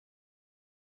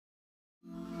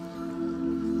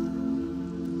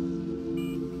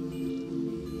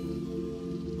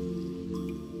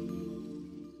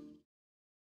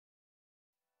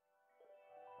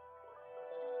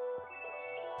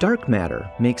Dark matter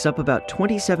makes up about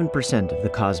 27% of the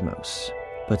cosmos,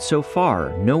 but so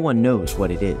far no one knows what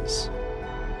it is.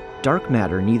 Dark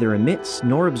matter neither emits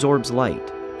nor absorbs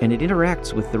light, and it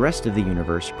interacts with the rest of the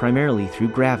universe primarily through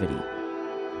gravity.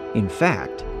 In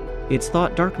fact, it's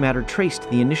thought dark matter traced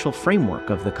the initial framework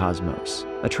of the cosmos,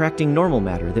 attracting normal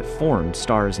matter that formed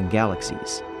stars and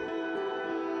galaxies.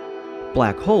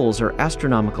 Black holes are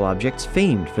astronomical objects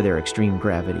famed for their extreme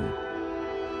gravity.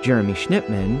 Jeremy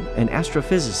Schnittman, an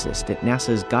astrophysicist at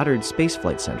NASA's Goddard Space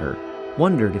Flight Center,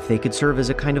 wondered if they could serve as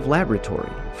a kind of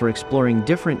laboratory for exploring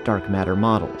different dark matter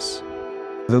models.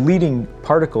 The leading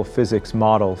particle physics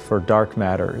model for dark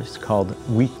matter is called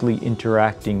weakly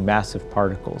interacting massive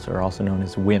particles, or also known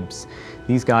as WIMPs.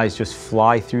 These guys just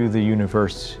fly through the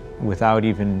universe without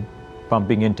even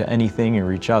bumping into anything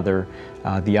or each other.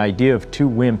 The idea of two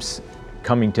WIMPs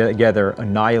coming together,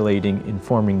 annihilating and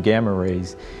forming gamma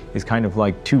rays is kind of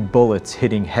like two bullets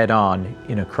hitting head-on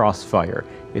in a crossfire.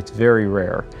 It's very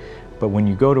rare. But when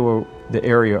you go to the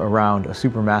area around a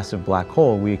supermassive black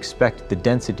hole, we expect the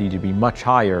density to be much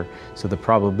higher, so the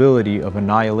probability of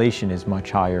annihilation is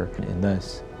much higher in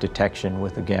this detection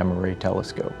with a gamma ray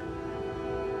telescope.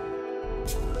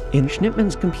 In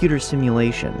Schnittman's computer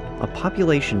simulation, a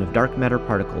population of dark matter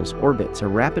particles orbits a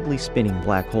rapidly spinning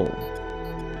black hole.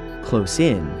 Close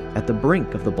in, at the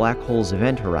brink of the black hole's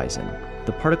event horizon,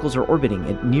 the particles are orbiting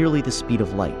at nearly the speed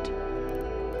of light.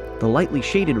 The lightly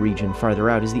shaded region farther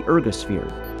out is the ergosphere,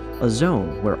 a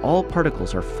zone where all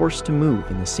particles are forced to move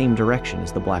in the same direction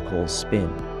as the black hole's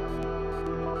spin.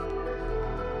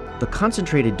 The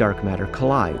concentrated dark matter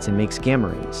collides and makes gamma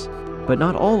rays, but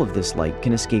not all of this light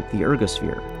can escape the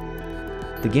ergosphere.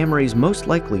 The gamma rays most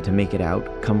likely to make it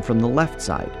out come from the left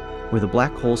side, where the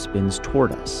black hole spins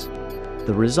toward us.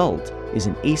 The result is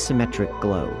an asymmetric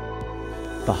glow.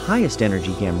 The highest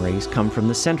energy gamma rays come from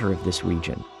the center of this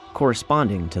region,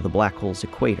 corresponding to the black hole's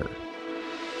equator.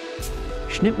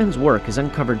 Schnittman's work has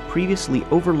uncovered previously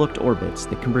overlooked orbits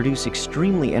that can produce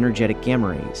extremely energetic gamma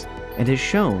rays, and has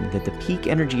shown that the peak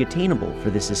energy attainable for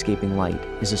this escaping light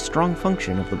is a strong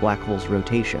function of the black hole's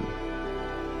rotation.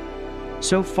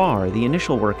 So far, the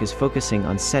initial work is focusing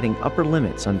on setting upper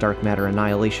limits on dark matter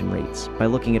annihilation rates by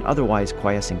looking at otherwise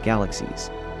quiescent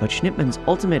galaxies, but Schnittman's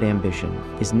ultimate ambition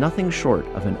is nothing short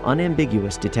of an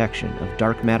unambiguous detection of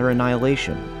dark matter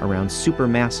annihilation around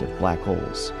supermassive black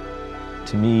holes.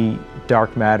 To me,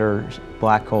 dark matter,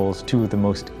 black holes, two of the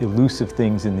most elusive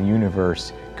things in the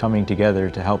universe coming together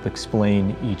to help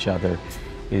explain each other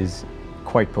is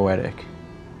quite poetic.